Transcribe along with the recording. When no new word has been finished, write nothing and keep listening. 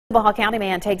Oktibbeha County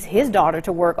man takes his daughter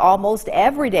to work almost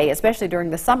every day, especially during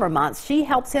the summer months. She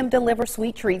helps him deliver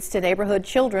sweet treats to neighborhood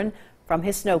children from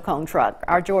his snow cone truck.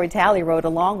 Our Jory Talley rode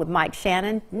along with Mike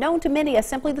Shannon, known to many as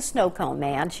simply the Snow Cone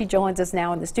Man. She joins us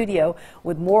now in the studio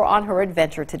with more on her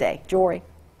adventure today. Jory.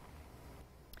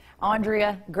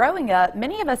 Andrea, growing up,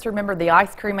 many of us remember the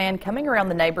ice cream man coming around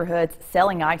the neighborhoods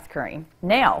selling ice cream.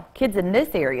 Now, kids in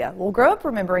this area will grow up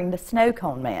remembering the Snow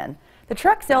Cone Man. The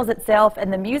truck sells itself,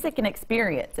 and the music and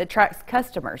experience attracts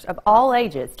customers of all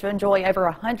ages to enjoy over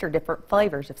 100 different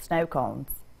flavors of snow cones.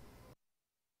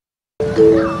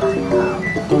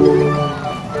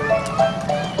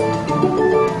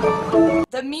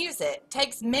 The music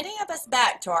takes many of us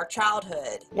back to our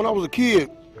childhood. When I was a kid,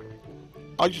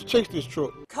 I used to chase this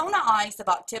truck. Kona Ice of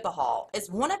Oktibbeha is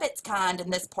one of its kind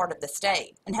in this part of the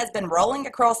state and has been rolling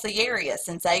across the area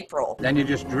since April. Then you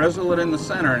just drizzle it in the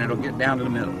center and it'll get down to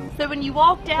the middle. So when you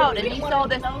walked out and you saw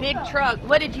this big truck,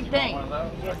 what did you think?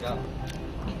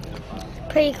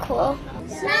 Pretty cool.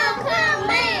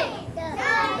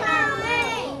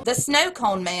 The Snow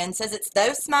Cone Man says it's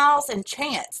those smiles and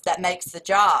chants that makes the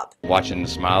job. Watching the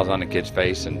smiles on the kid's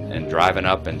face and driving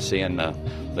up and seeing the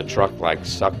truck like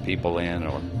suck people in,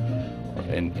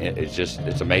 and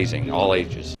it's amazing, all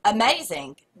ages.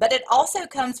 Amazing, but it also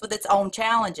comes with its own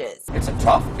challenges. It's a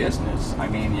tough business. I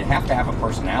mean, you have to have a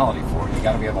personality for it. You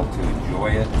got to be able to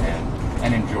enjoy it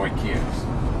and enjoy kids.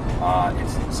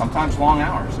 It's sometimes long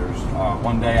hours. There's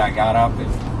one day I got up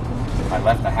and I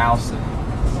left the house at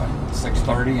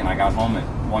 6:30 and I got home at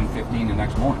 1:15 the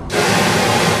next morning.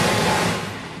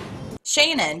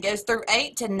 Shannon goes through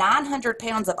 800 to 900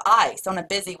 pounds of ice on a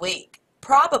busy week,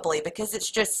 probably because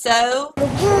it's just so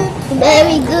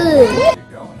very good. There you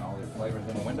go, and all the flavors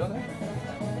in the window there.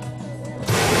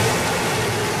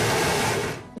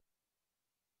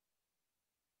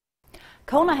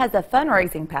 Kona has a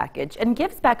fundraising package and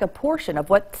gives back a portion of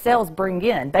what sales bring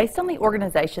in based on the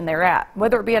organization they're at,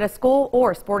 whether it be at a school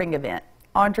or a sporting event.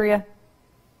 Andrea?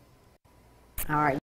 All right.